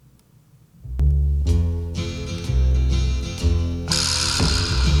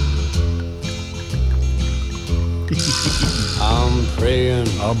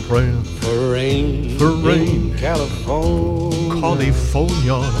I'm praying for rain, in California,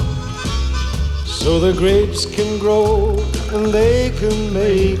 so the grapes can grow and they can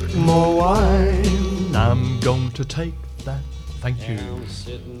make more wine. I'm going to take that. Thank you. I'm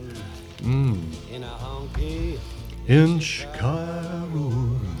sitting in a honky In Chicago.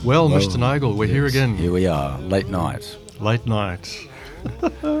 Well, Mr. Nagel, we're here again. Here we are, late night. Late night.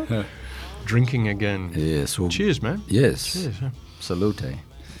 Drinking again. Yes. Well, Cheers, man. yes. Cheers. Yeah. Salute.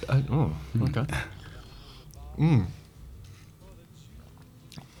 Okay. Ooh.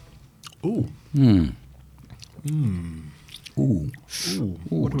 Ooh.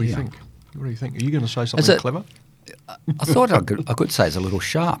 What do you dear. think? What do you think? Are you going to say Is something it- clever? I thought I could say it's a little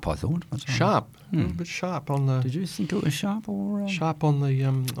sharp. I thought Sharp. A little bit sharp on the Did you think it was sharp or sharp on the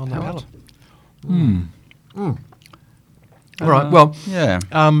palate? palate. All right. Well, Yeah.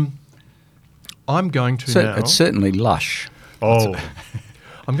 I'm going to So now. it's certainly lush. Oh,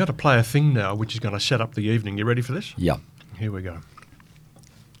 I'm going to play a thing now, which is going to set up the evening. You ready for this? Yeah. Here we go.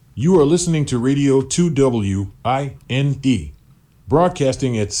 You are listening to Radio 2WINE,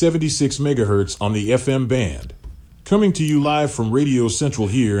 broadcasting at 76 megahertz on the FM band. Coming to you live from Radio Central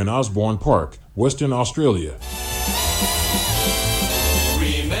here in Osborne Park, Western Australia.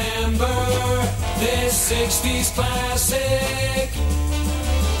 Remember this 60s classic.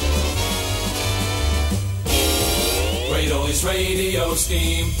 Great Oldies Radio,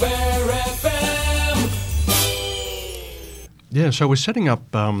 Steam Fair FM. Yeah, so we're setting up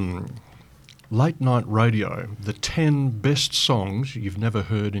late night radio, the 10 best songs you've never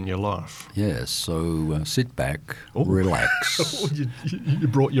heard in your life. Yes. So sit back, relax. You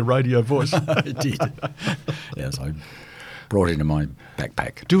brought your radio voice. I did. Yes, I brought it in my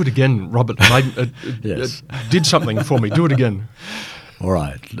backpack. Do it again, Robert. Yes. Did something for me. Do it again. All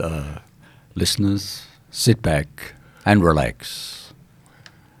right, listeners, sit back and relax.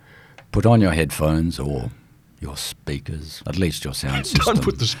 Put on your headphones or your speakers, at least your sound system. Don't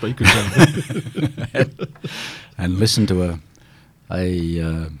put the speakers on. And listen to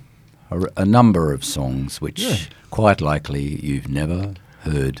a number of songs which quite likely you've never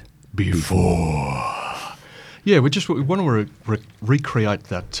heard Before. Yeah, we want to recreate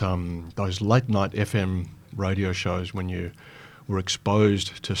that those late night FM radio shows when you were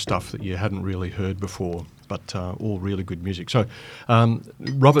exposed to stuff that you hadn't really heard before, but all really good music. So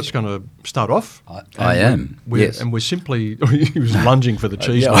Robert's going to start off. I am, yes. And we're simply, he was lunging for the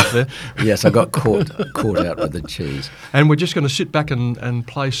cheese Yeah. knife there. Yes, I got caught out with the cheese. And we're just going to sit back and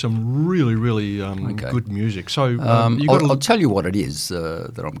play some really, really good music. So you got I'll tell you what it is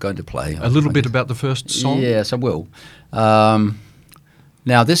that I'm going to play. a little bit about the first song? Yes, I will.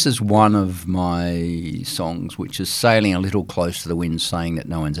 Now, this is one of my songs which is sailing a little close to the wind, saying that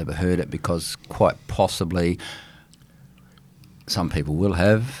no one's ever heard it, because quite possibly some people will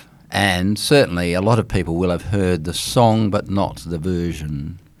have, and certainly a lot of people will have heard the song but not the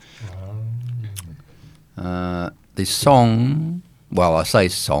version. The song, well, I say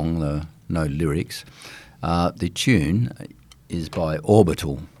song, no lyrics. The tune is by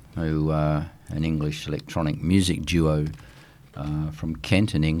Orbital, who an English electronic music duo from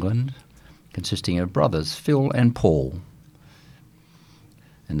Kent in England, consisting of brothers Phil and Paul.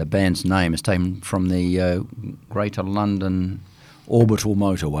 And the band's name is taken from the Greater London Orbital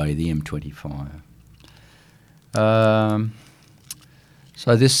Motorway, the M25.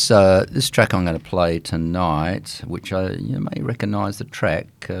 So this track I'm going to play tonight, which you may recognise the track,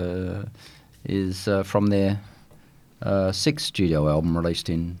 is from their sixth studio album released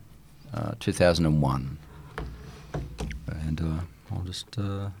in 2001. And I'll just...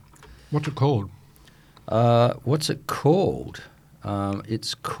 What's it called? what's it called?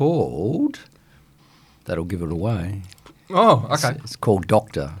 It's called... That'll give it away. Oh, okay. It's called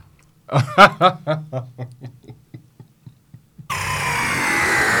Doctor.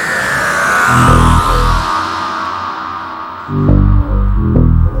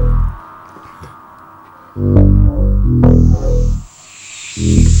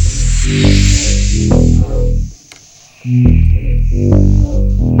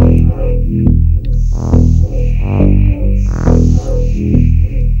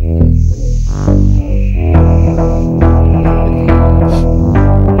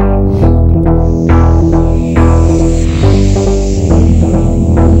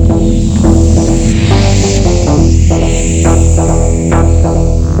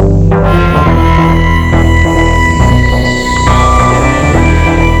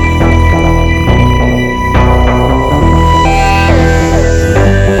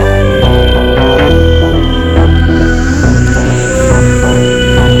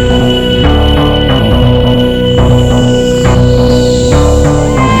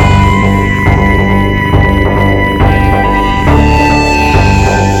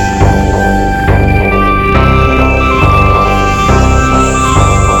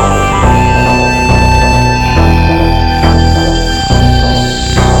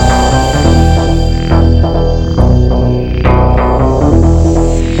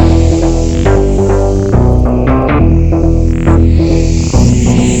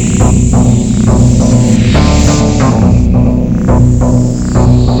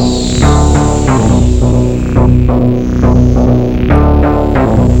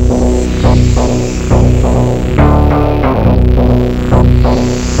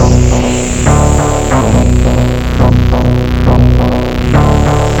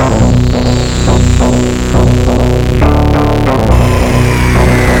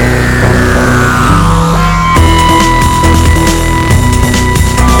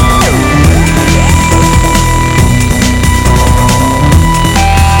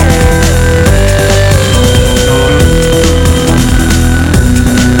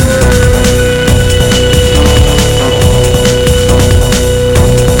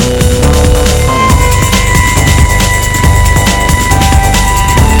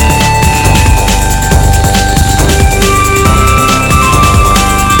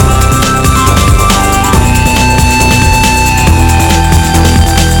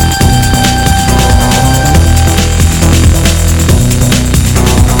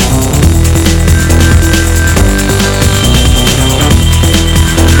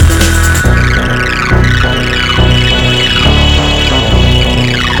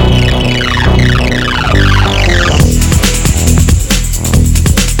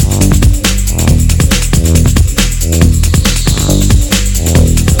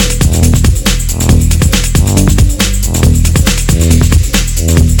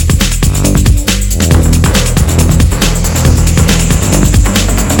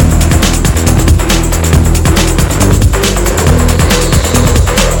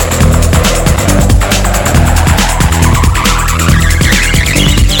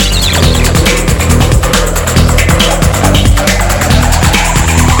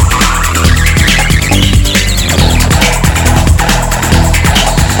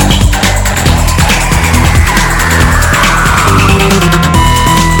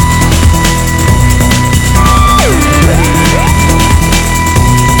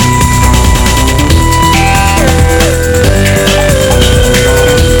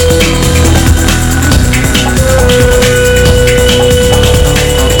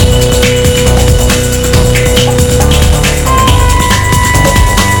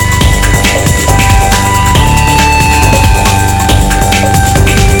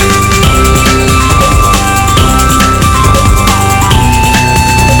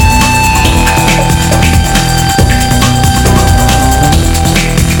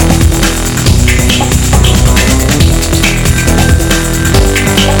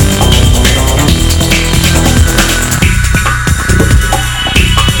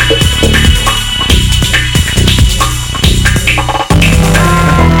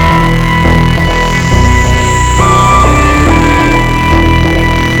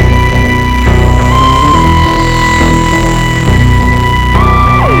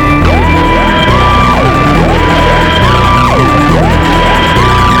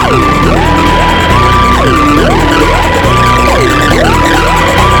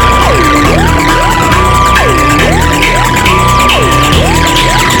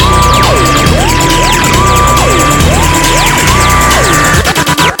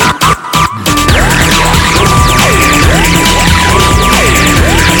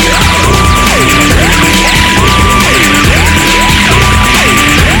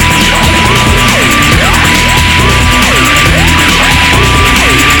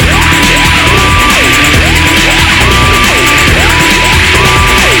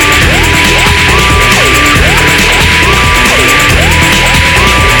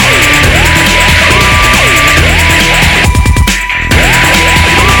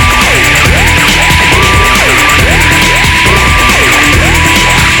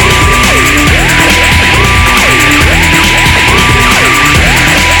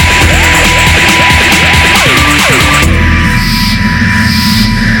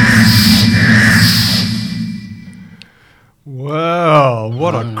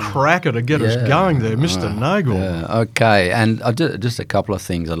 a cracker to get us going there, Mr. Nagel. Yeah, okay. And just a couple of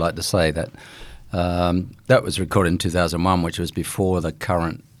things I'd like to say. That that was recorded in 2001, which was before all the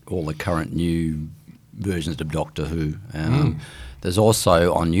current new versions of Doctor Who. There's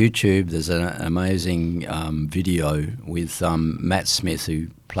also on YouTube, there's an amazing video with Matt Smith, who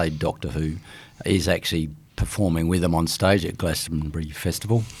played Doctor Who. He's actually performing with them on stage at Glastonbury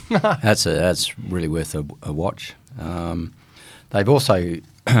Festival. That's really worth a watch. They've also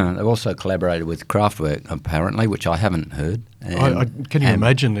collaborated with Kraftwerk, apparently, which I haven't heard. Can you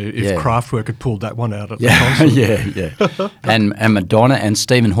imagine if Kraftwerk had pulled that one out at the concert? Yeah. and Madonna and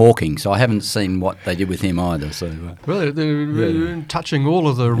Stephen Hawking. So I haven't seen what they did with him either. So well, they're touching all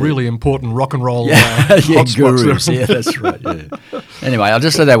of the really important rock and roll hotspots. Gurus. Yeah, that's right. Yeah. Anyway, I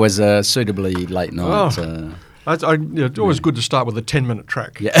just thought that was a suitably late night. It's always good to start with a 10-minute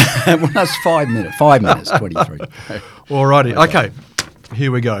track. Yeah, well, that's 5 minutes. 5 minutes, 23. Alrighty, okay. Here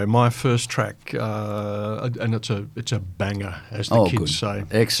we go. My first track, and it's a banger, as the kids say.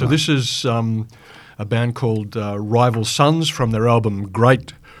 Excellent. So this is a band called Rival Sons from their album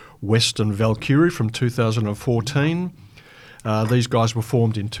Great Western Valkyrie from 2014. These guys were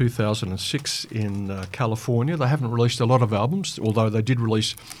formed in 2006 in California. They haven't released a lot of albums, although they did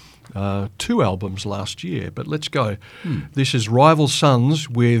release 2 albums last year. But let's go. This is Rival Sons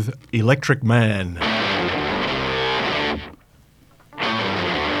with Electric Man.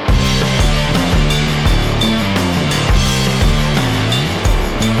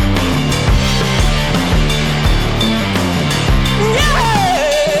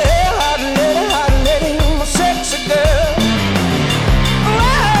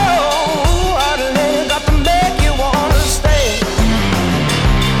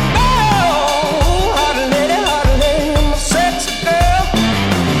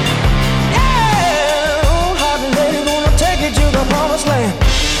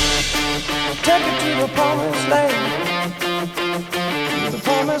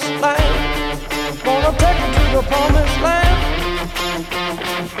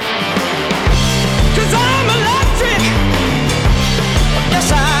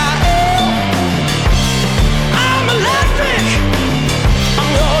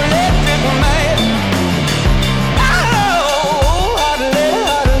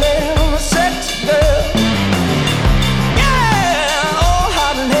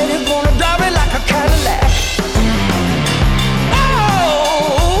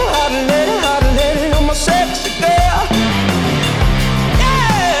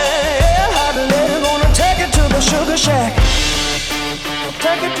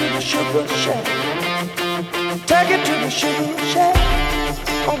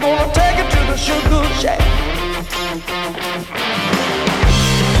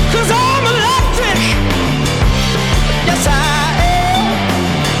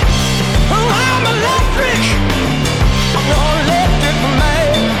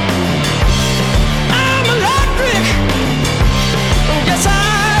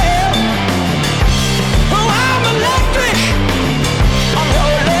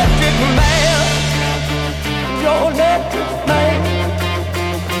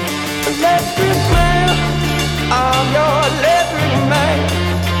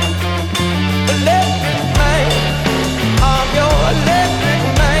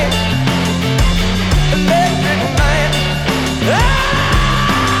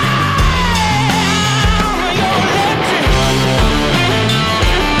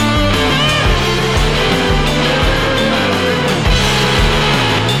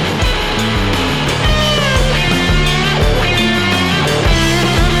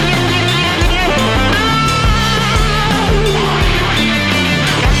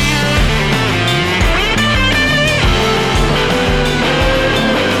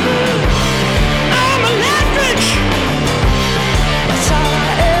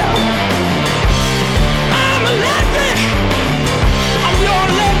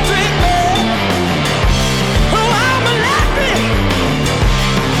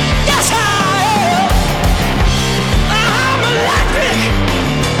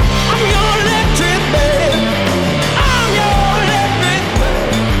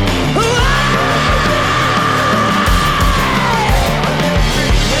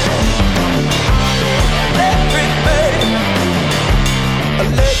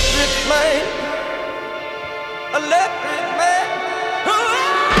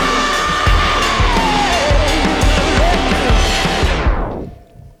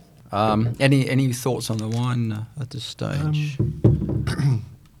 Any thoughts on the wine at this stage?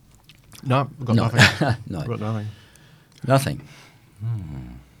 No, I've got nothing. No. I've got nothing. Nothing.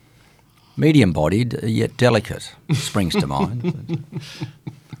 medium-bodied yet delicate springs to mind.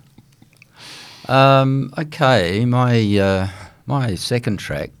 Okay, my second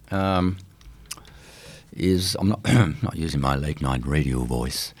track is, I'm not using my late night radio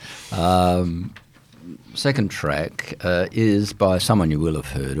voice. Second track is by someone you will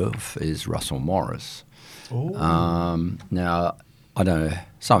have heard of, is Russell Morris. Now, I don't know,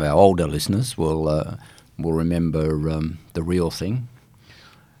 some of our older listeners will remember The Real Thing,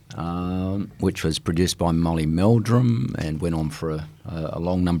 which was produced by Molly Meldrum and went on for a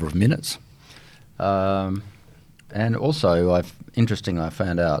long number of minutes. And also, interestingly, I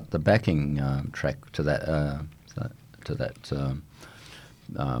found out the backing track to that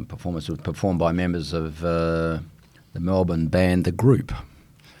performance was performed by members of the Melbourne band The Group,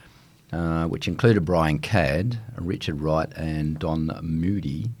 which included Brian Cadd, Richard Wright, and Don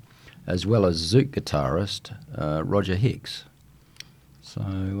Moody, as well as Zoot guitarist Roger Hicks. So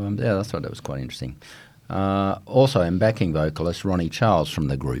yeah, I thought that was quite interesting. Also, and backing vocalist Ronnie Charles from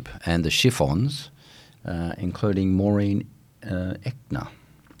The Group, and the Chiffons, including Maureen Eckner,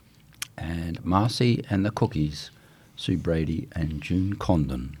 and Marcy and the Cookies, Sue Brady and June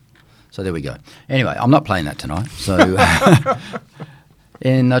Condon. So there we go. Anyway, I'm not playing that tonight. So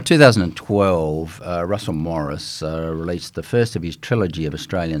in 2012, Russell Morris released the first of his trilogy of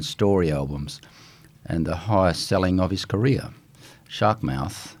Australian story albums and the highest selling of his career.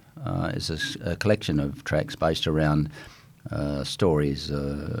 Sharkmouth is a collection of tracks based around stories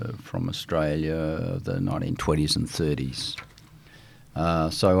from Australia of the 1920s and 30s.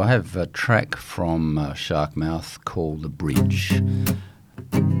 So I have a track from Sharkmouth called The Bridge.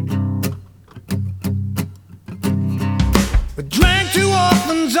 We drank 2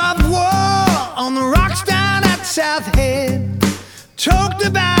 orphans of war on the rocks down at South Head. Talked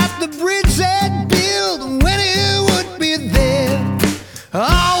about the bridge they'd build and when it would be there.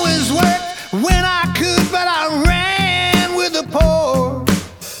 I always worked when I could, but I ran with the poor.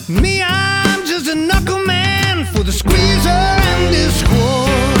 Me, I'm just a knuckle man for the squeezer and the squaw.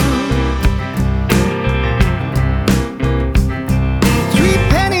 3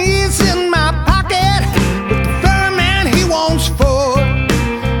 pennies in my pocket, but the ferryman he wants 4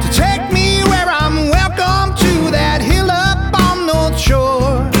 to take me where I'm welcome to that hill up on North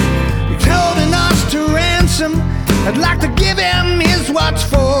Shore. He's holding us to ransom. I'd like to give him his what's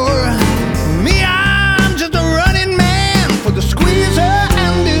for. Me, I'm just a running man for the squeezer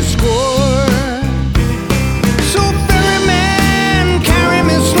and the score. So ferryman, carry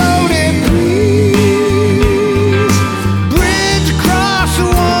me slowly, please. Bridge across the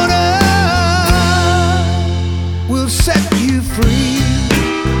water will set you free.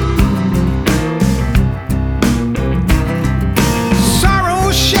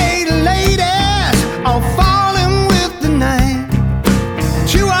 Sorrow shade ladies all falling with the night.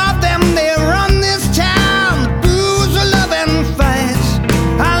 2 of them, they run this town, the booze of love and fights.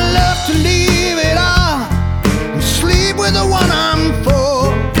 I love to leave it all and sleep with the one I'm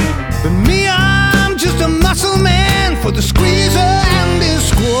for. But me, I'm just a muscle man for the squeezer and the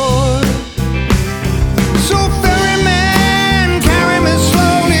squad. So ferryman, carry me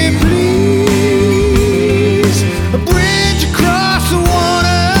slowly, please. A bridge across the water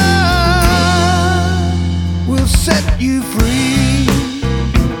will set you free.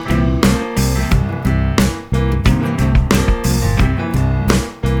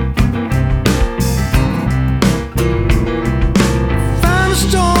 Found a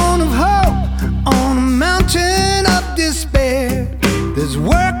stone of hope on a mountain of despair. There's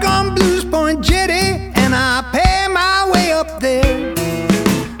work on Blues Point Jetty, and I pay my way up there.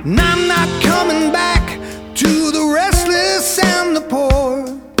 And I'm not coming back to the restless and the poor.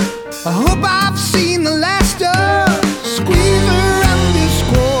 I hope I've seen the last of squeezer and the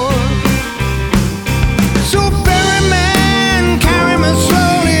squaw. So ferryman, carry me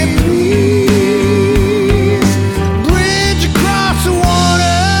slowly, please. Bridge across the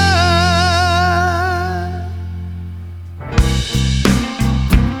water.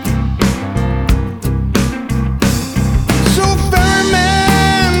 So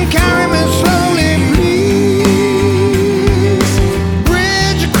ferryman, carry me slowly, please.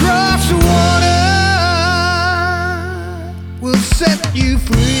 Bridge across the water will set you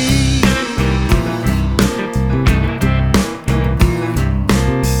free.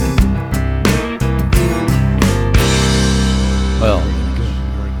 Well,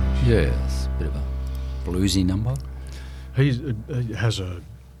 yeah, it's a bit of a bluesy number. He has a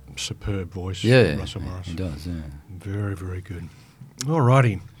superb voice, Yeah, Russell Morris. he does, yeah. Very, very good.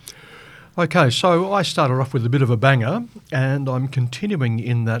 Alrighty. Okay, so I started off with a bit of a banger, and I'm continuing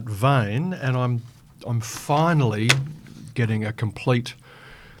in that vein, and I'm finally getting a complete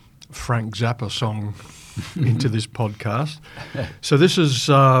Frank Zappa song into this podcast. So this is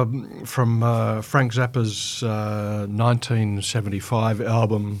from Frank Zappa's 1975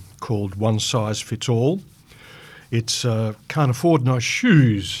 album called One Size Fits All. It's Can't Afford No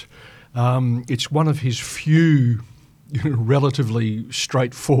Shoes. It's one of his few relatively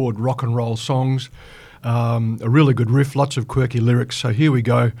straightforward rock and roll songs. A really good riff, lots of quirky lyrics. So here we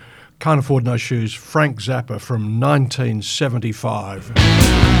go. Can't Afford No Shoes, Frank Zappa from 1975.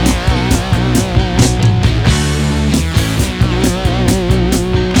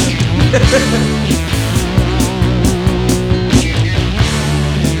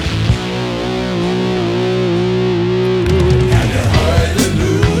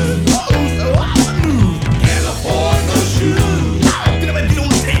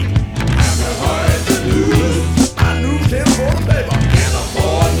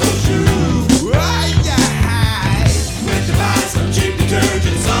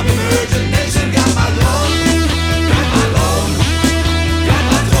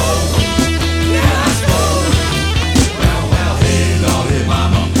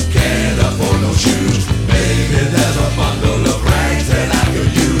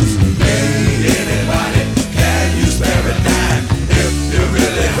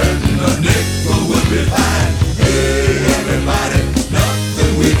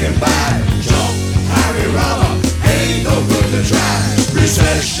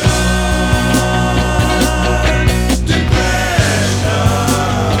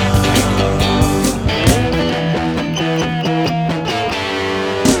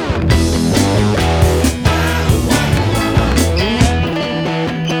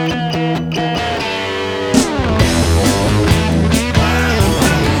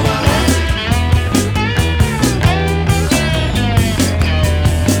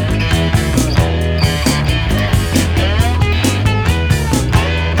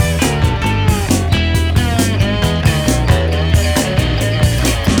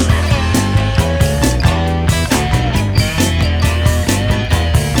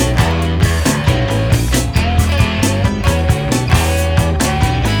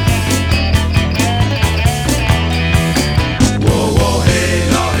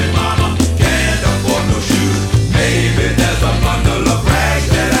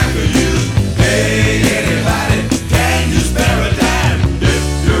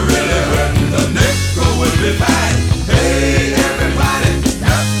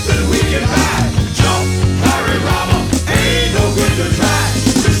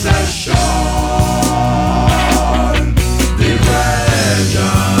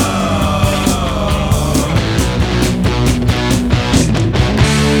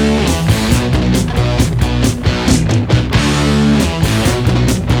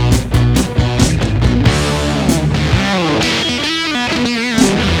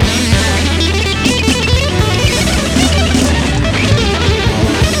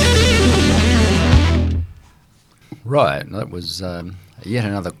 Right, that was yet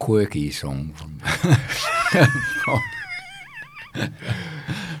another quirky song from.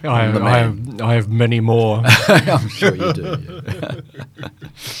 I have many more. I'm sure you do. Yeah.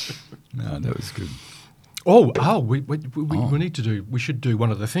 No, that was good. We need to do. We should do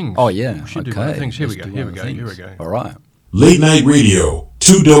one of the things. Oh yeah, we should do one of the things. Here we go. All right. Late Night Radio,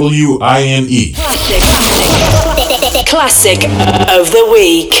 2WINE. Classic of the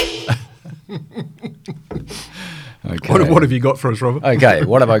week. Okay. What have you got for us, Robert? Okay,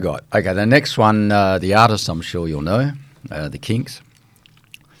 what have I got? Okay, the next one, the artist I'm sure you'll know, the Kinks.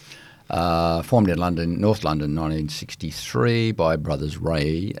 Formed in London, North London, 1963 by brothers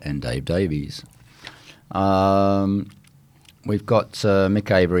Ray and Dave Davies. We've got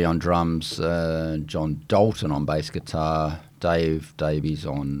Mick Avery on drums, John Dalton on bass guitar, Dave Davies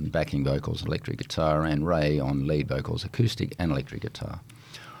on backing vocals, electric guitar, and Ray on lead vocals, acoustic and electric guitar.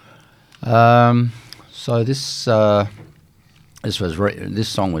 So this song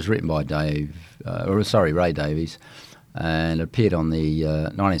was written by Ray Davies, and appeared on the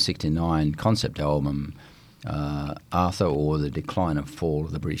 1969 concept album Arthur, or The Decline and Fall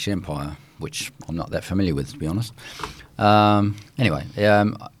of the British Empire, which I'm not that familiar with, to be honest. Anyway,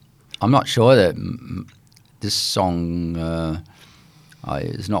 I'm not sure that this song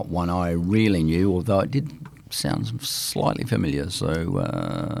is not one I really knew, although it did sound slightly familiar. So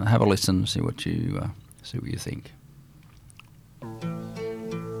have a listen, see what you think.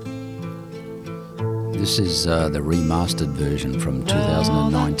 This is the remastered version from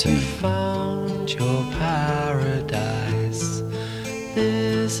 2019. Found your paradise.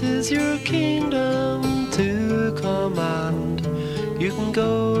 This is your kingdom to command. You can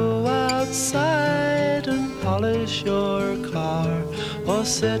go outside and polish your car, or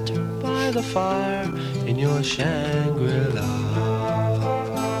sit by the fire in your Shangri-La.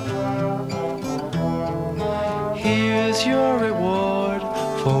 Here's your reward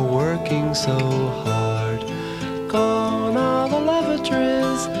for working so hard. Gone are the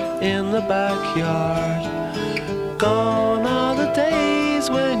lavatories in the backyard. Gone are the days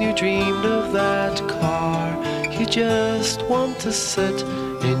when you dreamed of that car. You just want to sit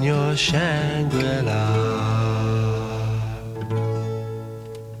in your Shangri-La.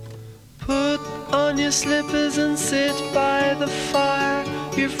 Put on your slippers and sit by the fire.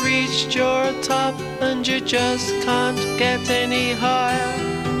 You've reached your top and you just can't get any higher.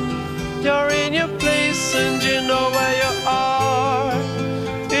 You're in your place and you know where you are,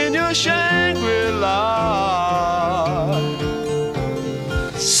 in your Shangri-La.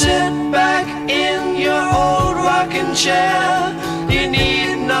 Sit back in your old rocking chair. You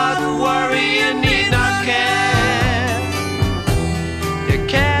need not worry, you need not care. You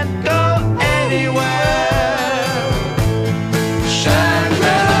can't go anywhere.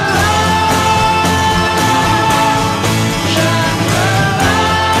 Shangri-La, Shangri-La,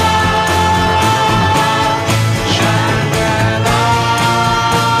 Shangri-La.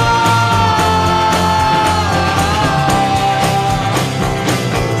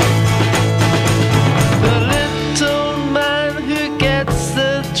 The little man who gets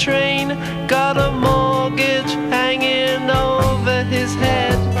the train got a mortgage hanging over his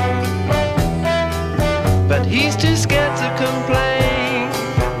head, but he's too scared to complain,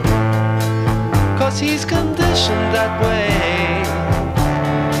 'cause he's conditioned that way.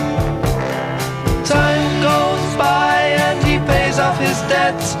 Time goes by and he pays off his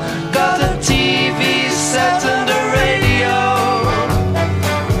debts, got a TV set and a radio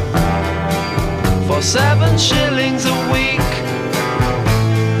for 7 shillings a week.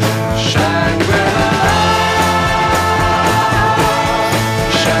 Shangri-La,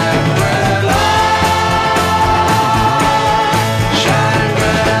 Shangri-La,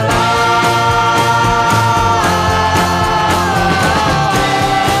 Shangri-La.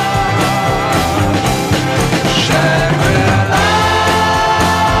 Shangri-La,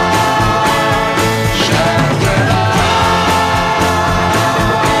 Shangri-La,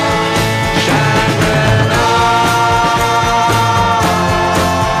 Shangri-La.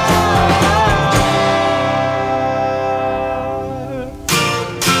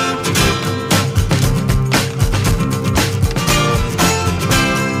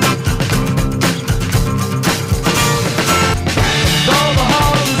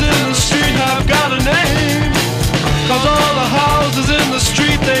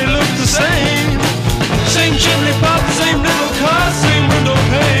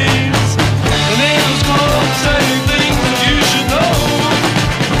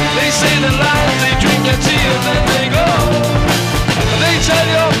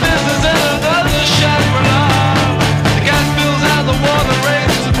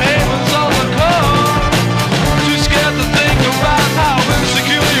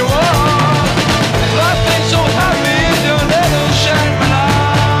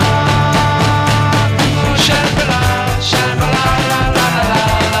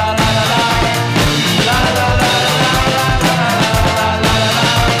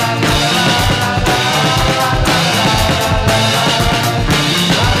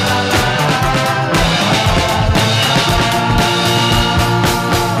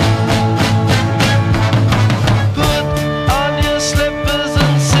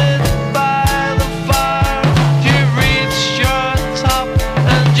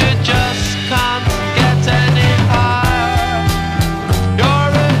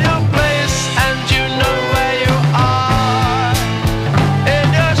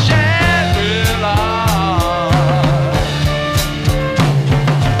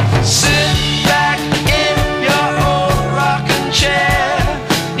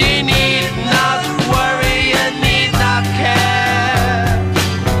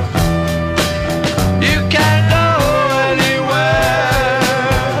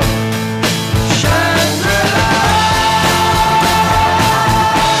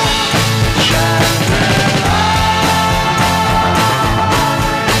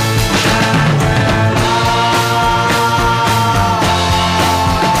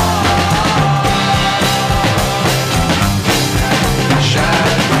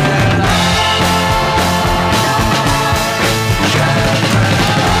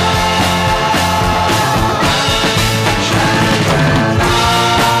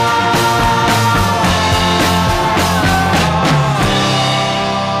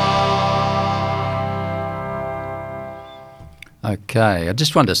 Okay, I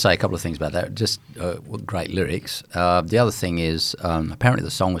just wanted to say a couple of things about that. Just great lyrics. The other thing is apparently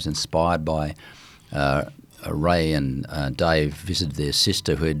the song was inspired by Ray and Dave visited their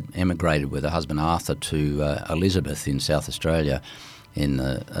sister who had emigrated with her husband Arthur to Elizabeth in South Australia in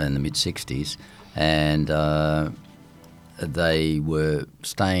the mid-60s, and they were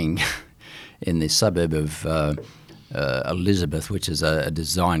staying in the suburb of Elizabeth, which is a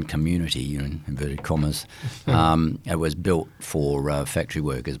designed community, in inverted commas. It was built for factory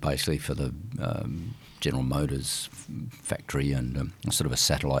workers, basically for the General Motors factory, and sort of a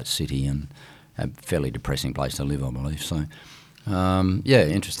satellite city, and a fairly depressing place to live, I believe. So,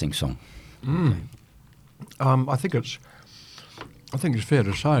 interesting song. I think it's fair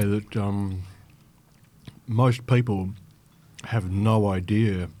to say that most people have no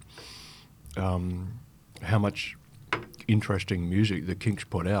idea how much interesting music the Kinks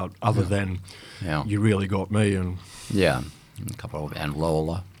put out, other than You Really Got Me and a couple of and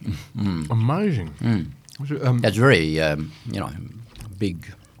Lola. Amazing. It's very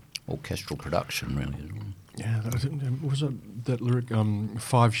big orchestral production, really. Yeah, was it that lyric?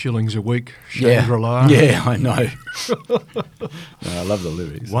 5 shillings a week, Shangri-La. Yeah, I know. I love the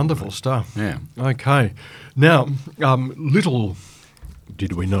lyrics. Wonderful stuff. Yeah. Okay, now little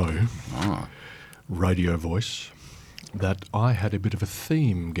did we know, radio voice, that I had a bit of a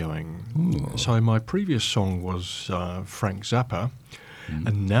theme going. Ooh. So my previous song was Frank Zappa,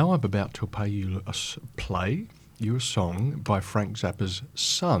 and now I'm about to play you a song by Frank Zappa's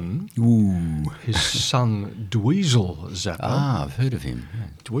son. Ooh. His son, Dweezil Zappa. Ah, I've heard of him. Yeah.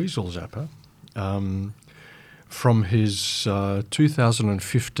 Dweezil Zappa. From his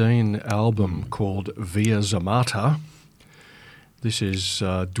 2015 album called Via Zamata. This is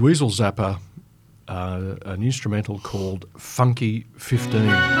Dweezil Zappa, an instrumental called Funky 15.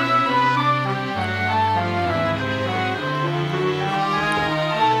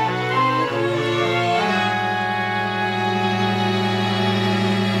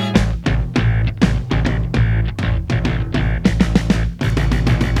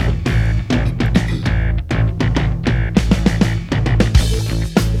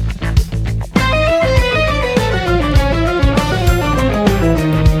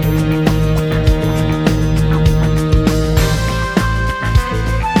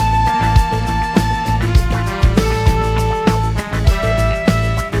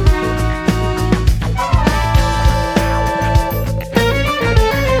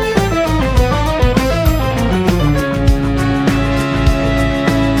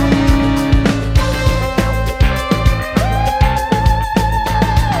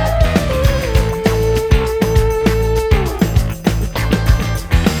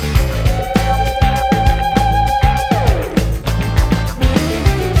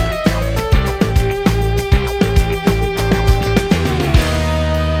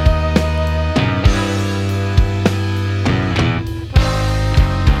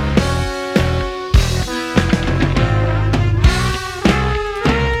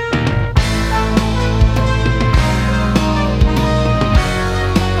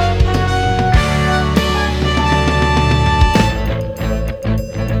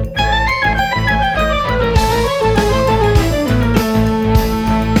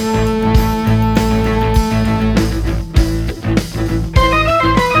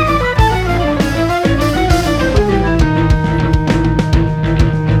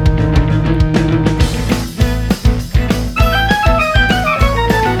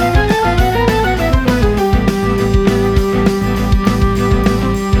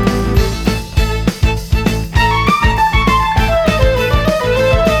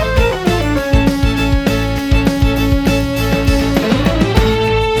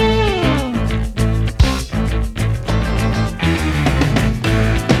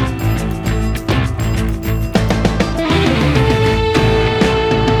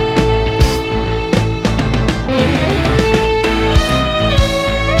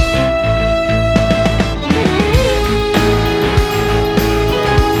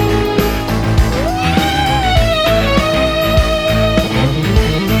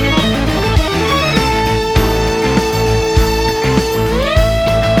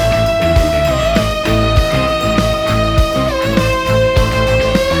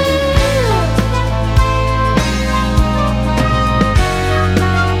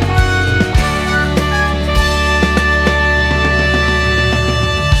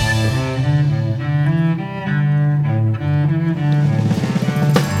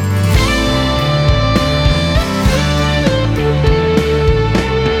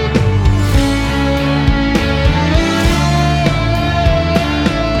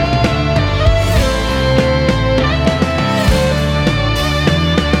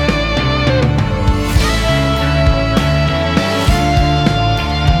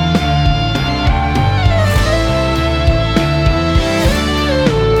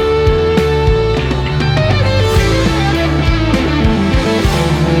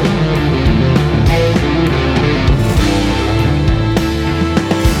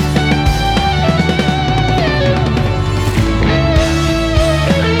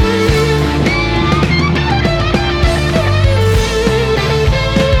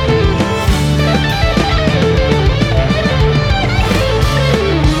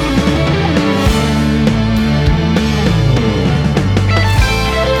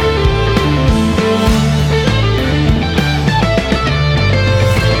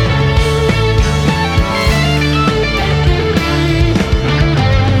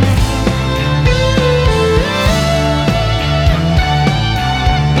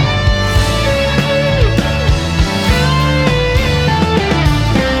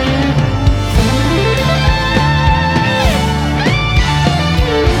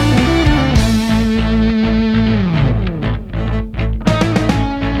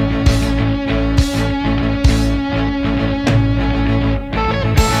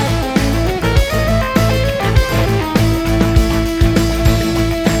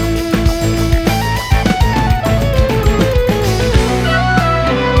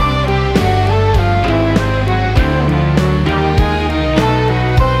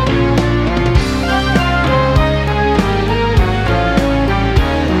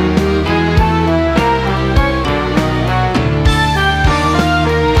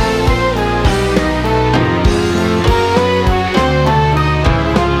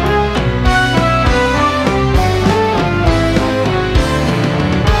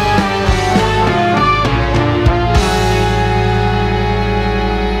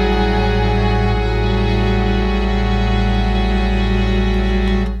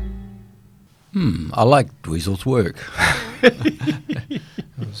 I like Dweezil's work. That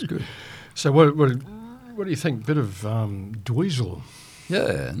was good. So what do you think? Bit of Dweezil.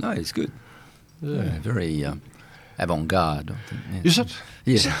 Yeah, no, it's good. Yeah, very avant-garde. I think, yeah. Is it?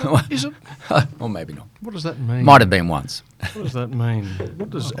 Yeah. Is it? Or maybe not. What does that mean? Might have been once. What does that mean? What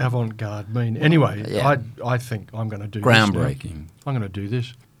does avant-garde mean? Anyway, Yeah. I think I'm going to do Groundbreaking. this now. I'm going to do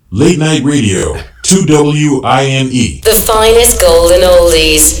this. Late Night Radio, 2WINE. The finest golden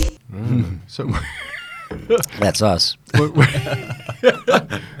oldies. So That's us.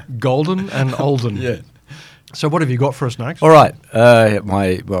 golden and olden. Yeah. So what have you got for us next? All right,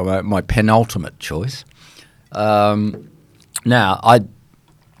 my penultimate choice. Now,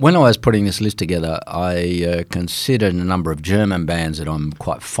 when I was putting this list together, I considered a number of German bands that I'm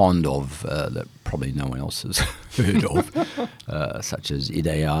quite fond of that probably no one else has heard of, such as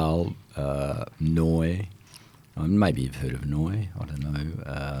Ideal, Neu. Maybe you've heard of Neu. I don't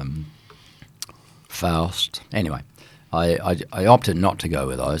know. Faust. Anyway, I opted not to go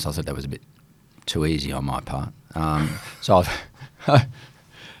with those. I thought that was a bit too easy on my part. So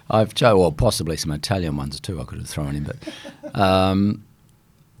I've chosen, possibly some Italian ones too I could have thrown in, but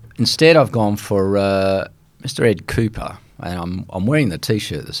instead I've gone for Mr. Ed Cooper, and I'm wearing the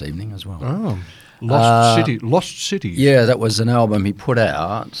T-shirt this evening as well. Oh, Lost City. Yeah, that was an album he put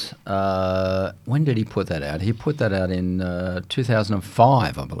out. When did he put that out? He put that out in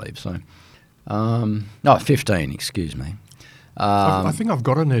 2005, I believe. So, no, 15. Excuse me. I think I've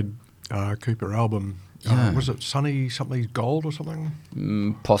got an Ed Cooper album. Yeah. Was it Sunny something Gold or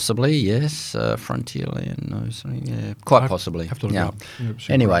something? Possibly, yes. Frontierland, no, something. Yeah, quite possibly. have to look it yeah. up. Yeah,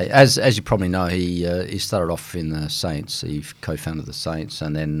 super. Anyway, as you probably know, he started off in the Saints. He co-founded the Saints,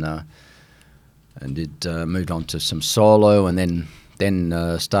 and then moved on to some solo, and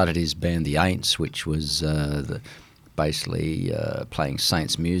then started his band The Aints, which was basically playing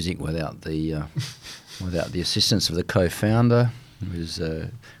Saints music without the assistance of the co-founder. It was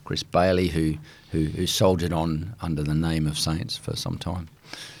Chris Bailey who soldiered on under the name of Saints for some time.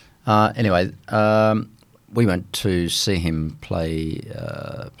 Anyway, we went to see him play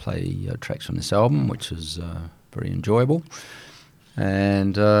tracks on this album, which was very enjoyable.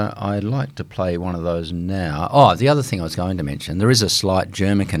 And I'd like to play one of those now. Oh, the other thing I was going to mention, there is a slight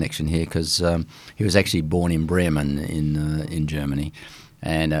German connection here because he was actually born in Bremen in Germany,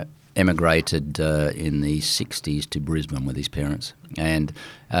 and emigrated in the 60s to Brisbane with his parents. And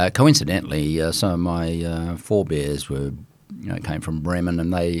coincidentally, some of my forebears came from Bremen,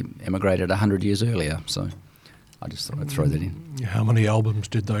 and they emigrated 100 years earlier. So I just thought I'd throw that in. How many albums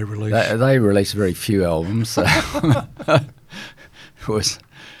did they release? They released very few albums. So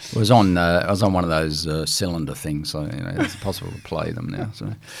it was on one of those cylinder things, so it's possible to play them now.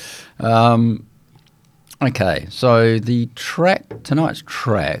 So. Okay, so tonight's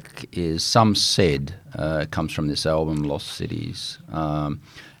track is Some Said, comes from this album, Lost Cities.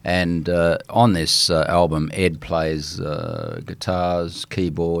 And on this album, Ed plays guitars,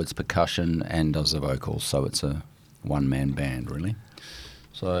 keyboards, percussion, and does the vocals, so it's a one-man band, really.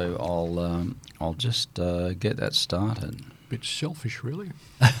 So I'll just get that started. Bit selfish, really.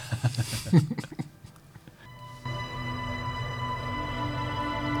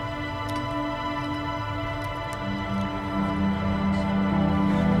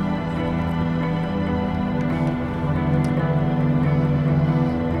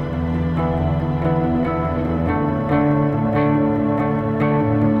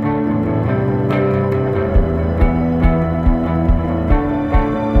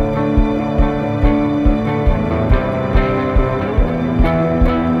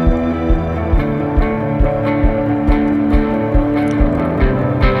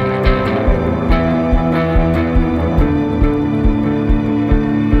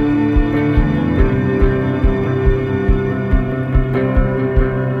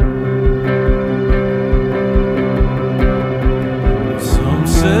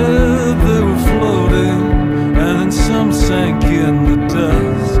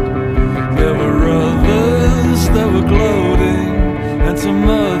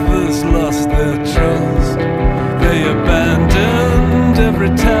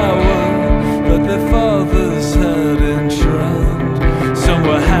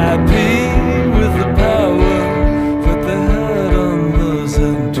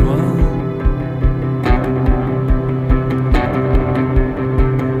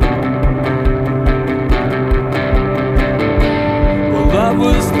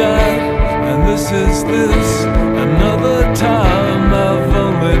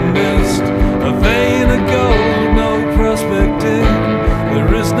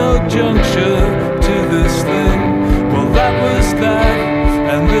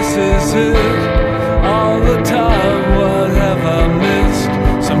 this is it. the time, what have I missed?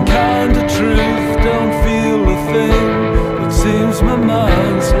 Some kind of truth, don't feel a thing. It seems my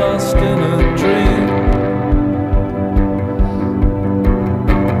mind's lost in a dream.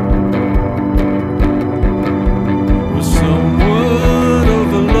 Well, some would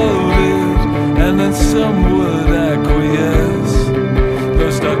overload it, and then some would acquiesce.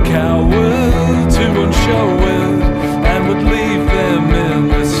 First are cowards who won't show it, and would leave them in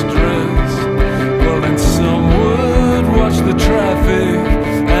distress. Well, then some would watch the traffic,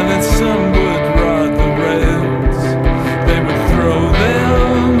 and then some would ride the rails. They would throw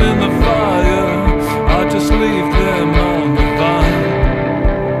them in the fire, or just leave them on the vine.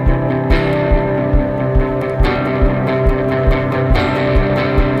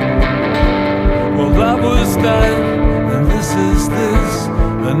 Well, that was that, and this is this.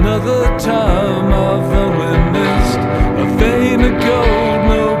 Another time I've only missed a vein of gold,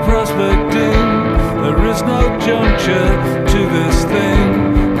 no prospecting. There is no juncture to this thing,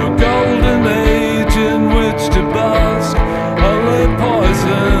 no golden age in which to bask. Only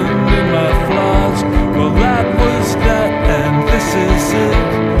poison in my flask. Well, that was that, and this is it.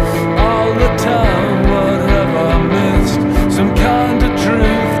 All the time, what have I missed? Some kind of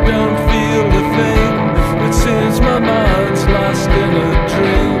truth, don't feel a thing. It seems my mind's lost in a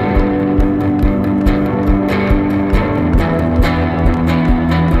dream.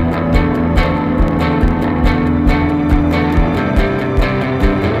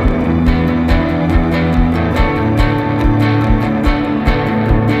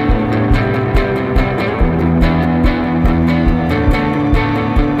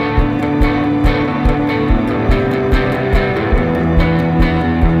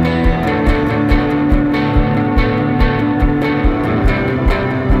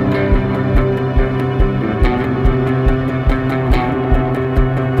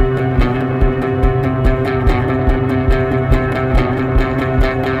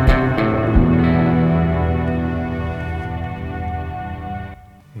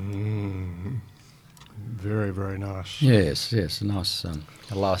 Very, very nice. Yes, a nice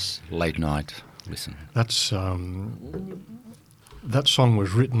a last late night listen. That's that song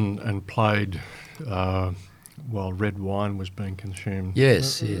was written and played while red wine was being consumed.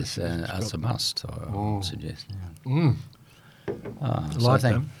 Yes, as a must, I would suggest. I So like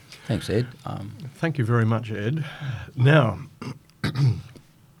that. thanks, Ed. Thank you very much, Ed. Now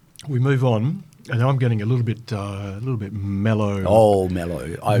we move on, and I'm getting a little bit mellow. Oh, mellow.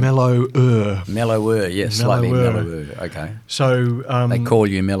 Mellower. Mellower, yes, slightly Mellower. mellower. Okay. So They call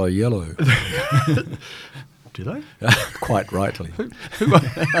you Mellow Yellow. do they? Quite rightly.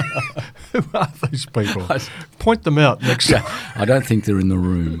 Who are these people? Point them out next time. I don't think they're in the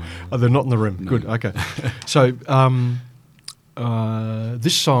room. Oh, they're not in the room. Good. Okay. So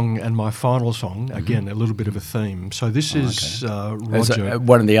this song and my final song, again, a little bit of a theme. So this is Roger.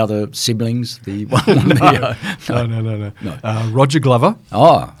 One of the other siblings? The one of the, No. Roger Glover.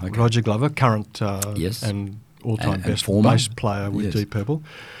 Oh, okay. Roger Glover, current Yes. and all-time And best former. bass player with Yes. Deep Purple.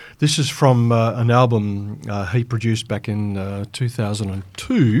 This is from an album he produced back in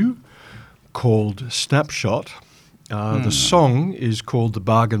 2002 called Snapshot. The song is called The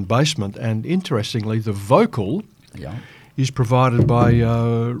Bargain Basement, and interestingly, the vocal Yeah. is provided by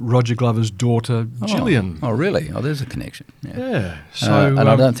Roger Glover's daughter, Gillian. Oh, really? Oh, there's a connection. Yeah. Yeah. So And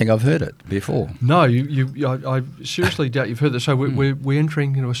I don't think I've heard it before. no, I seriously doubt you've heard that. So we're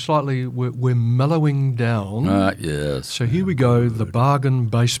entering a slightly, we're mellowing down. Yes. So here we go, The Bargain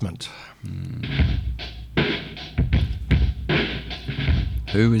Basement.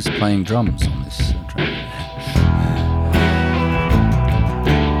 Who is playing drums on this track?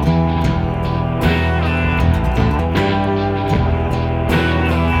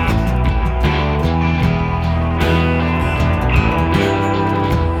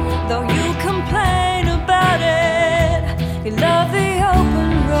 Though you complain about it, you love the open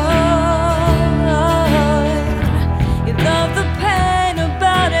road. You love the pain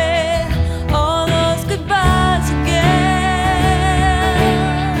about it, all those goodbyes again.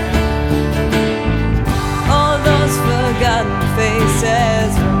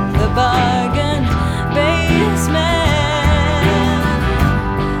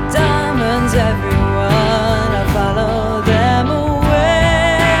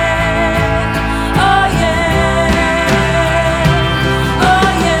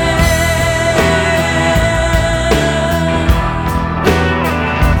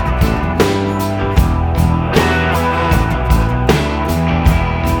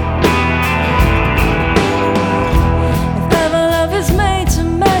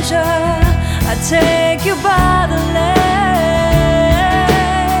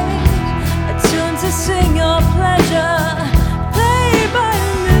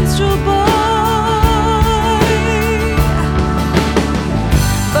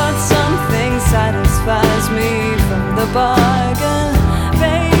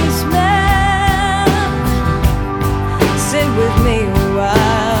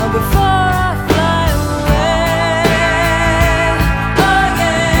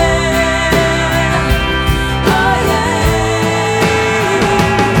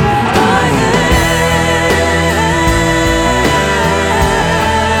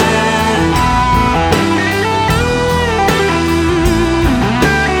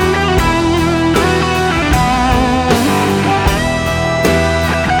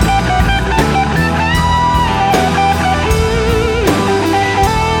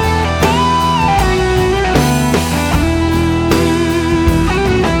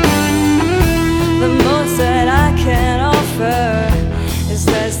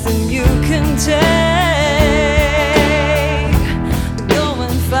 take. Go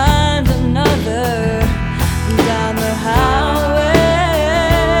and find another down the highway.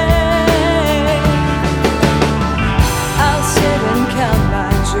 I'll sit and count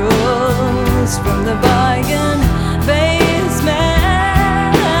my jewels from the bargain basement.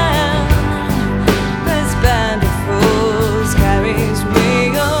 This band of fools carries me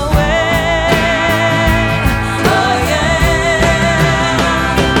away. Oh yeah,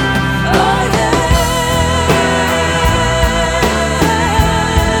 oh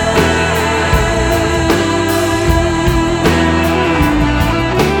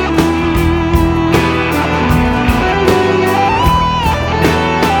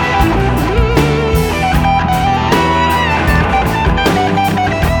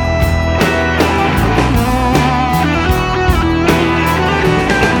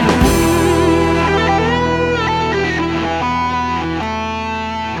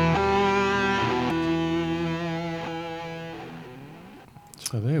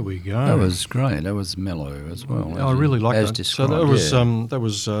So there we go. That was great. That was mellow as well. I really like as that. So described, that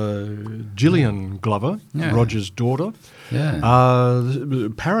was Gillian Glover, Yeah. Roger's daughter. yeah.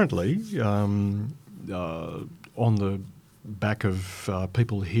 Apparently, on the back of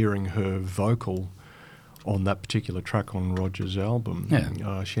people hearing her vocal on that particular track on Roger's album,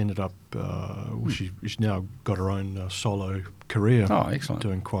 Yeah. she ended up. She's now got her own solo career. Oh, excellent.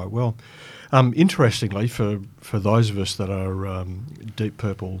 Doing quite well. Interestingly, for those of us that are Deep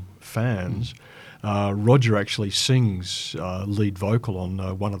Purple fans, Roger actually sings lead vocal on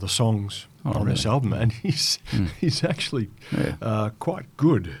one of the songs on this really? album, and he's actually Yeah. quite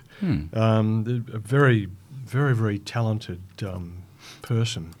good. A very, very, very talented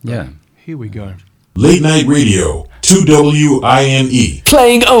person. Yeah. Here we go. Late Night Radio, 2WINE.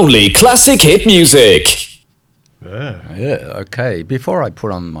 Playing only classic hit music. Yeah, Yeah, okay. Before I put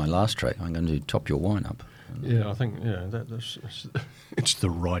on my last track, I'm going to top your wine up. yeah. I think that's it's the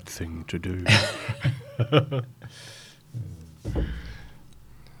right thing to do.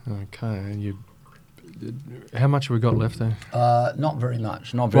 Okay, and you. How much have we got left there? Not very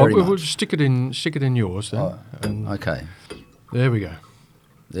much. Not very We'll much. stick it in yours then. Oh, and okay. there we go.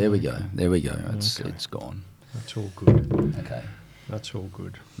 There we go. There we go. It's gone. That's all good. Okay. That's all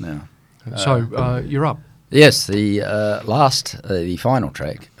good. Now. So you're up. Yes, the the final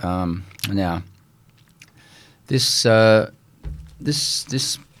track. Now, this sort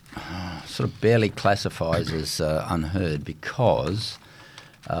of barely classifies as unheard because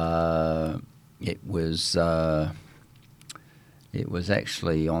it was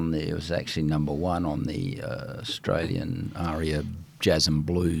actually number one on the Australian ARIA Jazz and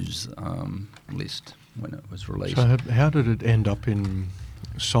Blues list when it was released. So how did it end up in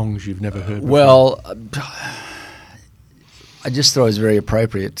songs you've never heard before? Well, I just thought it was very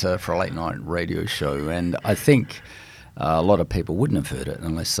appropriate for a late night radio show, and I think a lot of people wouldn't have heard it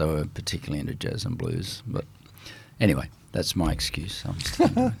unless they were particularly into jazz and blues. But anyway, that's my excuse.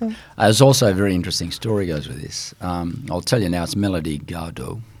 There's also a very interesting story goes with this. I'll tell you now. It's Melody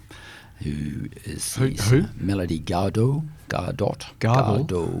Gardot, who is Who? Melody Gardot.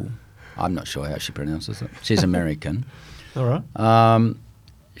 Gardot. I'm not sure how she pronounces it. She's American. All right.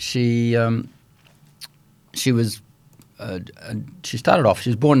 She was she started off. She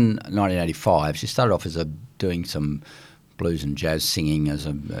was born in 1985. She started off as doing some blues and jazz singing as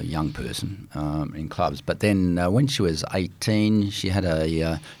a young person in clubs. But then when she was 18, she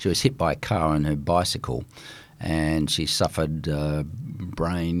was hit by a car on her bicycle, and she suffered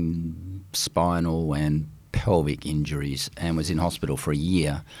brain, spinal, and pelvic injuries, and was in hospital for a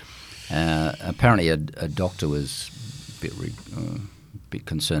year. Apparently, a doctor was a bit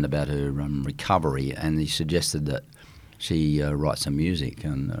concerned about her recovery, and he suggested that she write some music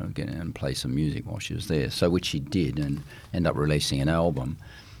and play some music while she was there. So which she did, and ended up releasing an album.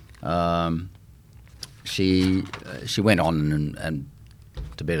 She went on and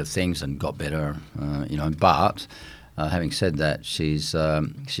to better things and got better, But having said that, she's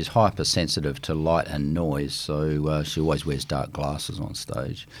hypersensitive to light and noise, so she always wears dark glasses on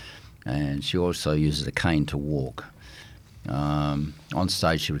stage, and she also uses a cane to walk. On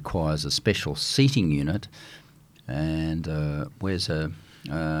stage, she requires a special seating unit, and wears a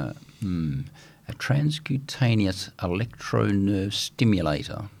transcutaneous electronerve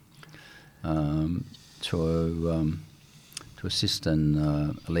stimulator to assist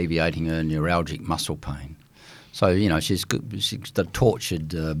in alleviating her neuralgic muscle pain. So she's good. She's the tortured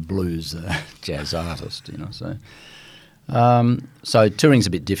blues jazz artist. So touring's a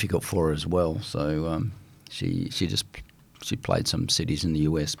bit difficult for her as well. So she played some cities in the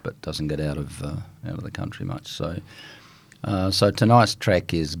US, but doesn't get out of the country much. So So tonight's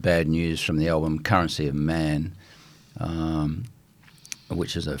track is Bad News from the album Currency of Man,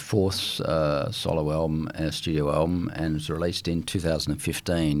 which is a fourth solo album, a studio album, and it was released in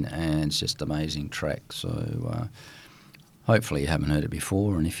 2015, and it's just an amazing track. So hopefully you haven't heard it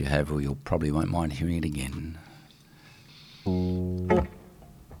before, and if you have, well, you probably won't mind hearing it again.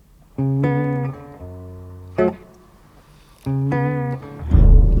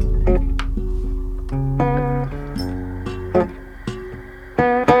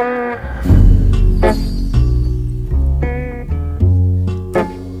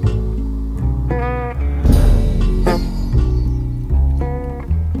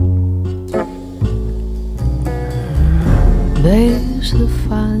 There's the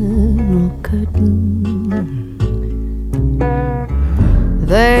final curtain.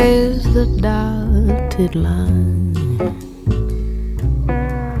 There's the dotted line.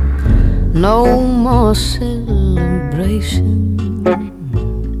 No more celebration.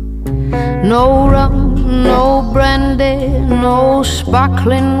 No rum, no brandy, no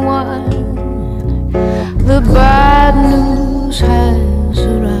sparkling wine. The bad news has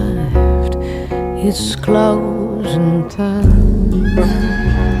arrived. It's closing time.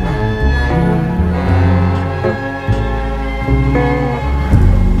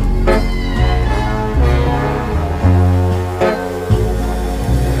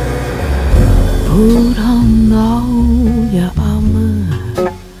 Put on all your armor,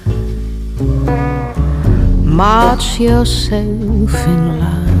 march yourself in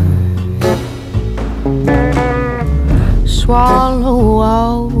line, swallow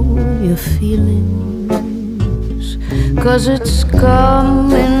all your feelings, 'cause it's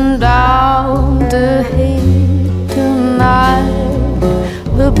coming down to hit tonight.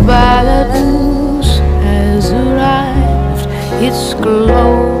 The bad news has arrived. It's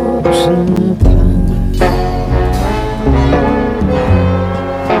closing time.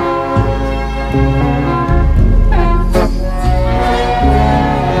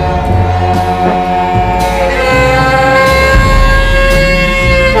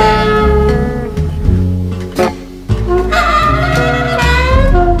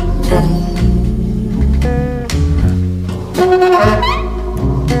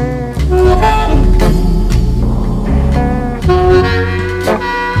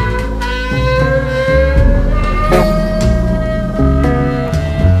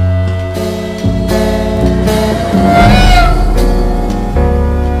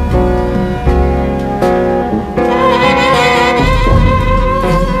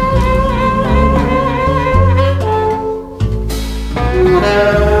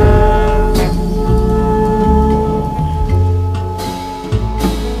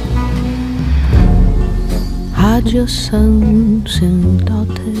 Hide your sons and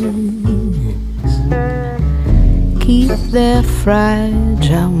daughters, keep their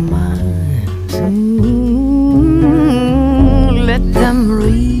fragile minds. Let them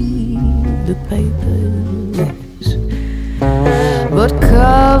read the papers, but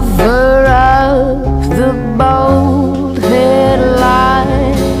cover up the bold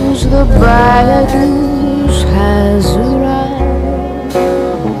headlines. The bad news has arrived.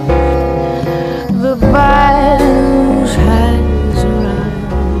 The bad news has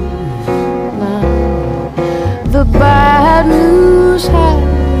arrived now. The bad news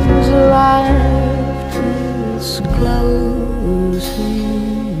has arrived. It's closing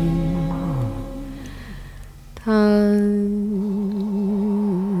time.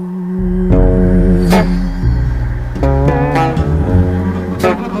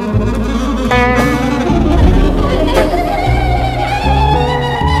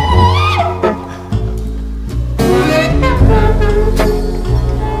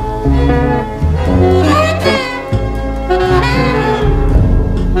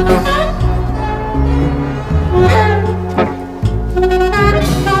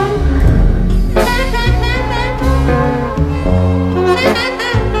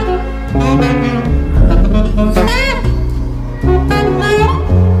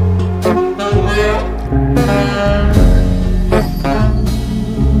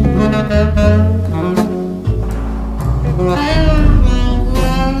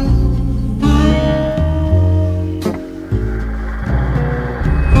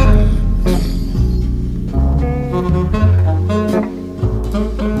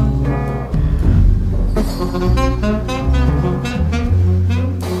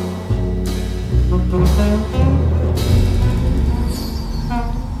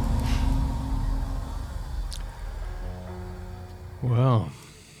 Wow.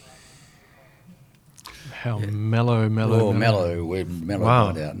 How mellow. Oh, mellow. We're mellowed Wow.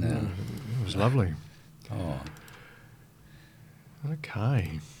 right out now. It was lovely. Oh.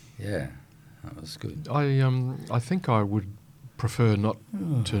 Okay. Yeah, that was good. I think I would prefer not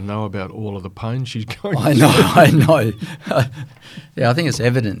to know about all of the pain she's going through. I know. Yeah, I think it's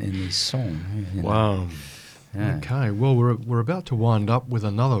evident in this song. You know. Wow. Yeah. Okay. Well, we're about to wind up with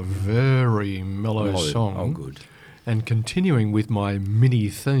another very mellow song. Oh, good. And continuing with my mini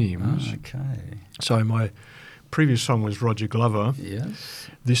themes. Oh, okay. So my previous song was Roger Glover. Yes.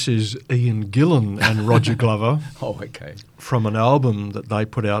 This is Ian Gillan and Roger Glover Oh, okay. from an album that they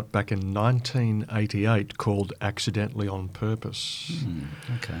put out back in 1988 called Accidentally on Purpose.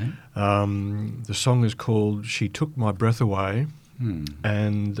 Okay. The song is called She Took My Breath Away.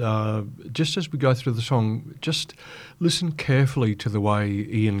 And just as we go through the song, just listen carefully to the way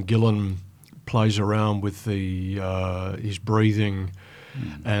Ian Gillan plays around with the his breathing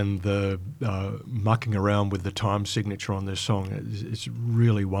and the mucking around with the time signature on this song. It's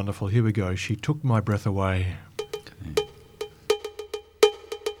really wonderful. Here we go. She Took My Breath Away. Okay.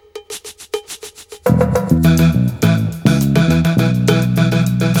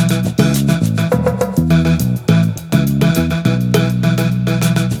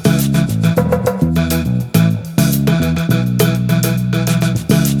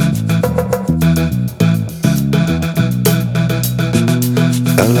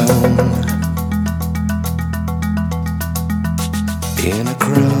 In a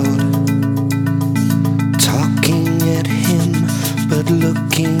crowd, talking at him, but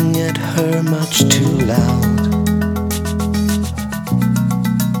looking at her much too loud.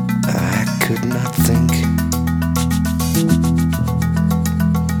 I could not think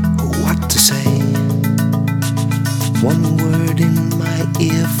what to say. One word in my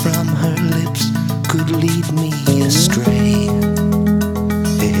ear from her lips could lead me astray.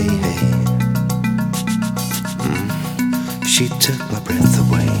 Hey, hey, hey. She took my breath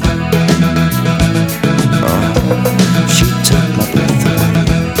away. Oh, she took my breath away.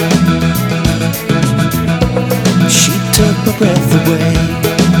 She took my breath away.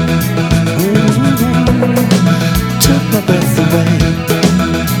 Took my breath away.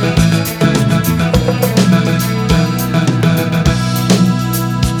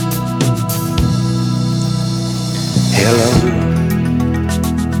 Hello.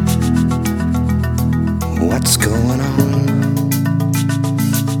 What's going on?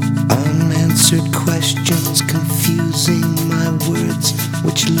 Unanswered questions confusing my words,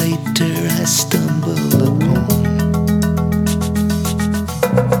 which later I stumble upon.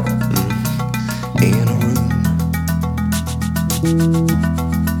 In a room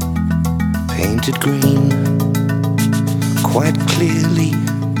painted green, quite clearly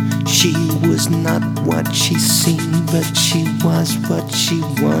she was not what she seemed, but she was what she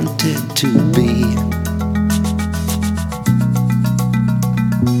wanted to be.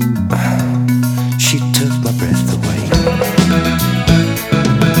 She took my breath away.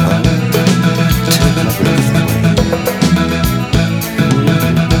 Took my breath away.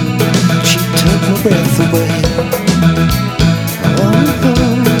 She took my breath away.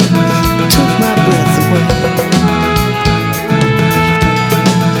 Took my breath away. Took my breath away.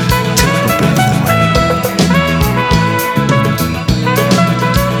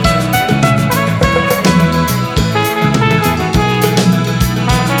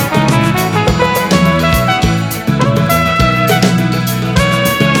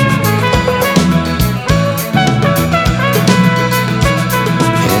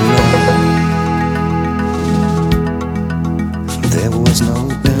 There was no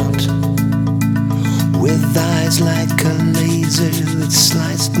doubt, with eyes like a laser that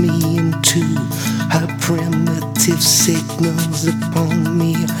sliced me in two. Her primitive signals upon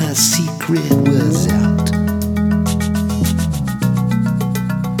me, her secret was out.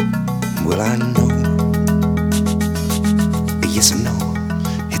 Well, I know, yes I know,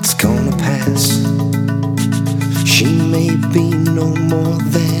 it's gonna pass. She may be no more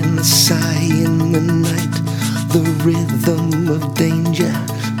than a sigh in the night. The rhythm of danger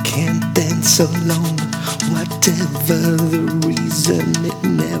can't dance alone. Whatever the reason, it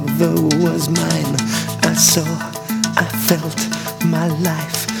never was mine. I saw, I felt my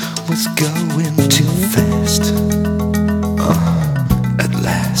life was going too fast. At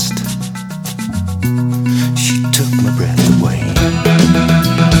last, she took my breath away.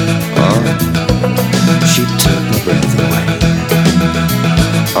 She took my breath away.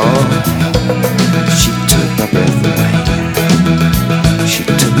 She took my breath away. She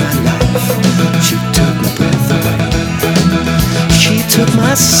took my life. She took my breath away. She took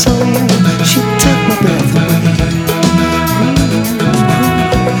my soul. She took my breath away.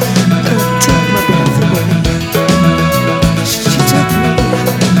 Took my breath away.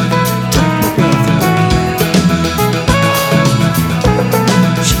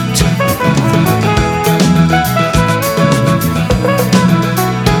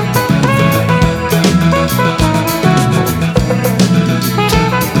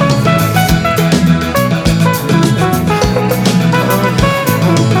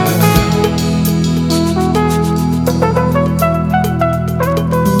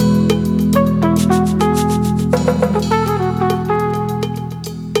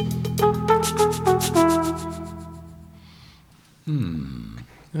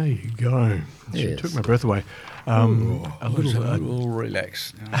 There you go. She Yes. took my breath away. A little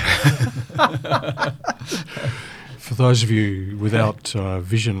relax. For those of you without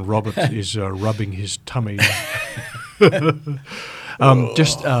vision, Robert is rubbing his tummy.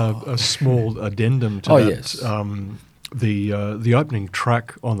 Just a small addendum to Oh, that. yes. The opening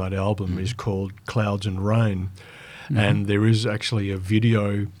track on that album is called Clouds and Rain, and there is actually a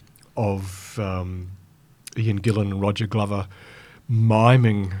video of Ian Gillan and Roger Glover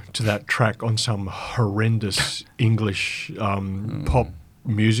miming to that track on some horrendous English pop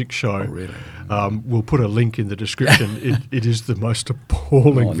music show. Oh, really? We'll put a link in the description. It is the most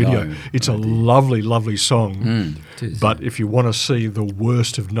appalling Oh, video. no. It's a lovely, lovely song. it is. But if you want to see the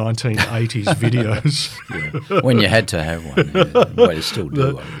worst of 1980s videos, When you had to have one, well, you still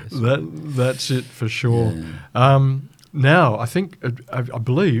do, I guess. that's it for sure. Now, I think, I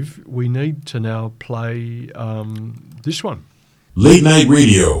believe we need to now play this one. Late Night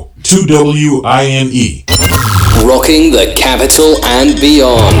Radio, 2WINE. Rocking the capital and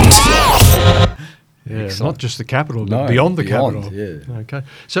beyond. Yeah, not just the capital, but No, beyond the beyond, capital. yeah. Okay.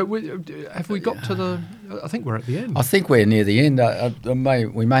 So have we got to the? I think we're at the end. I think we're near the end.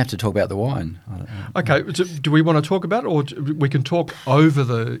 We may have to talk about the wine. Okay. So do we want to talk about it, or we can talk over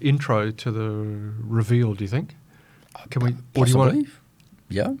the intro to the reveal? Do you think? Can we? Or do you want? Possibly.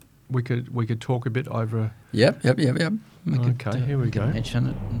 Yeah. We could talk a bit over. Yep. We could, Okay, here we go. Mention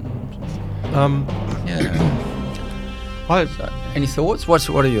it. Yeah. So, any thoughts? What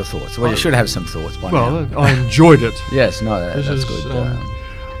are your thoughts? Well, you should have some thoughts by now. Well, I enjoyed it. Yes, no, This that's is, good.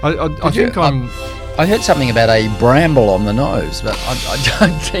 I think I'm. I heard something about a bramble on the nose, but I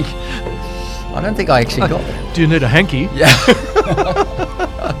don't think I actually got that. Do you need a hanky? Yeah.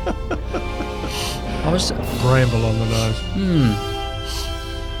 I was Bramble on the nose.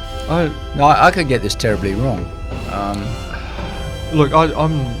 no, I could get this terribly wrong. Look, I'm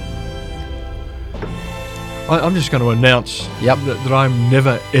just going to announce Yep. that I'm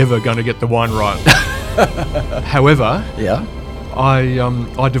never ever going to get the wine right. However, Yeah.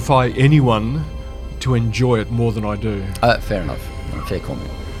 I defy anyone to enjoy it more than I do. Fair enough. Fair comment.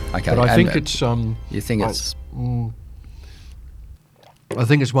 Okay. But I and, think it's You think it's I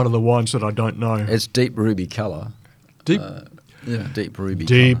think it's one of the wines that I don't know. it's deep ruby colour. Deep, Yeah, deep ruby.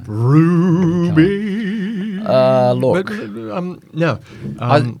 deep colour. ruby. Look, But, no.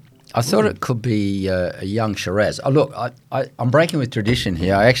 I thought it could be a young Shiraz. Look, I'm breaking with tradition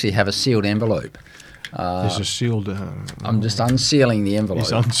here. I actually have a sealed envelope. There's a sealed. I'm just unsealing the envelope.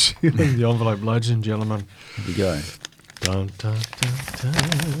 He's unsealing the envelope, ladies and gentlemen. Here we go. Dun, dun, dun, dun.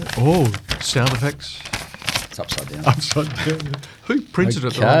 Oh, sound effects. It's upside down. Upside down. Who printed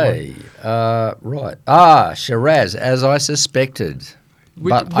it the wrong way? Okay. Right. Shiraz, as I suspected.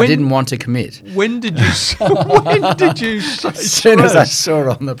 But I when- didn't want to commit. When did you say, when did you say As soon as I Shiraz? saw it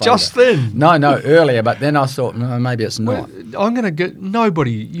on the paper. Just then? No, earlier. But then I thought, no, maybe it's not. I'm going to get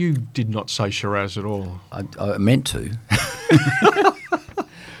nobody. You did not say Shiraz at all. I meant to.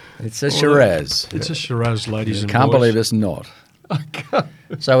 It's a Shiraz. It's a Shiraz, ladies and Can't boys. believe it's not.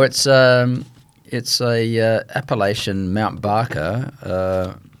 So it's a Appellation Mount Barker,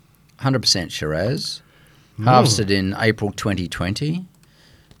 100% Shiraz, harvested in April 2020.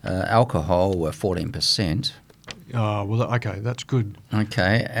 Alcohol 14%. Well, okay, that's good.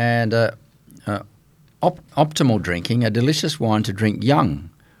 Okay, and optimal drinking, a delicious wine to drink young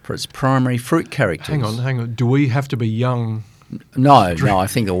for its primary fruit characters. Hang on. Do we have to be young? No, I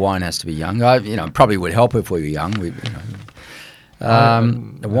think the wine has to be young. Probably would help if we were young.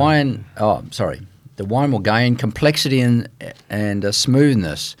 The wine. The wine will gain complexity and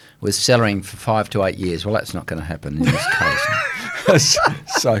smoothness with cellaring for 5 to 8 years. Well, that's not going to happen in this case.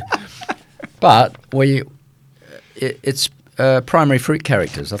 But it's primary fruit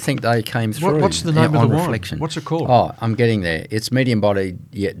characters. I think they came through. What's the name of on the wine? reflection. What's it called? Oh, I'm getting there. It's medium bodied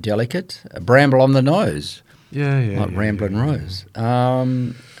yet delicate. A bramble on the nose. Yeah. Like Ramblin' Rose.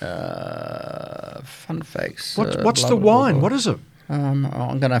 Fun facts. What's blah, the blah, blah, wine? blah. What is it? I'm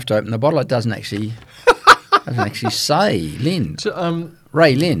going to have to open the bottle. It doesn't actually say. Lynn.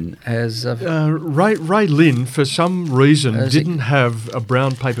 Ray Lynn has. Ray Lynn, for some reason, Has didn't have a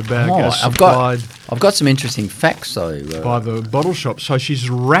brown paper bag Oh, as I've supplied got some interesting facts though. by the bottle shop. So she's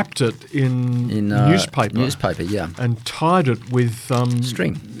wrapped it in newspaper. Newspaper, yeah. And tied it with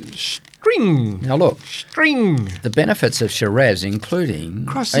String. String. Now look, String. the benefits of Shiraz, include.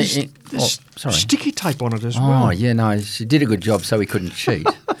 Christ, there's sorry. sticky tape on it as well. Oh, yeah, no, she did a good job so we couldn't cheat.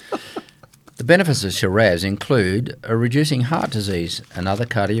 The benefits of Shiraz include reducing heart disease and other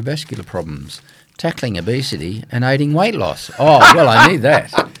cardiovascular problems, tackling obesity and aiding weight loss. Oh, well, I need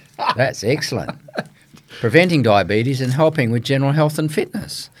that. That's excellent. preventing diabetes and helping with general health and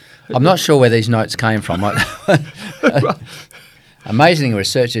fitness. I'm not sure where these notes came from. Amazing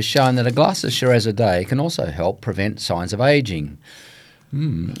research has shown that a glass of Shiraz a day can also help prevent signs of ageing.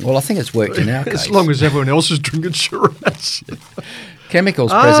 Well, I think it's worked in our case. As long as everyone else is drinking Shiraz.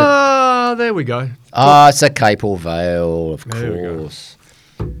 Chemicals present. There we go. It's a Capel Vale, of There we go. course.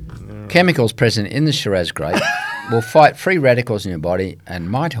 Chemicals present in the Shiraz grape will fight free radicals in your body and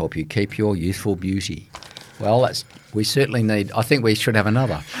might help you keep your youthful beauty. Well, we certainly need. I think we should have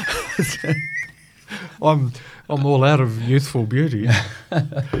another. I'm all out of youthful beauty.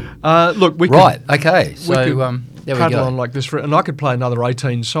 Look, we Right. could, Okay. So we could there we paddle go. on like this, and I could play another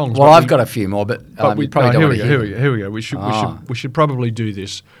 18 songs. Well, but I've we- got a few more, but we you probably don't want to hear. Here we go. We should probably do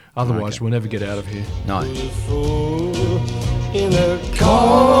this. Otherwise, Okay. we'll never get out of here. No. In the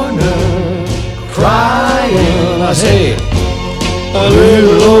corner, crying, I say, a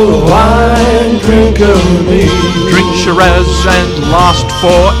little old wine, drink of me. Drink Shiraz and last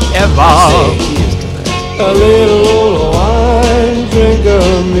forever. A little old wine, drink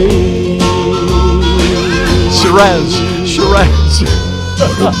of me. Shiraz. Shiraz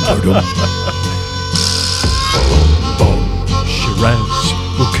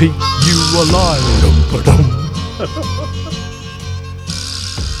will keep you alive.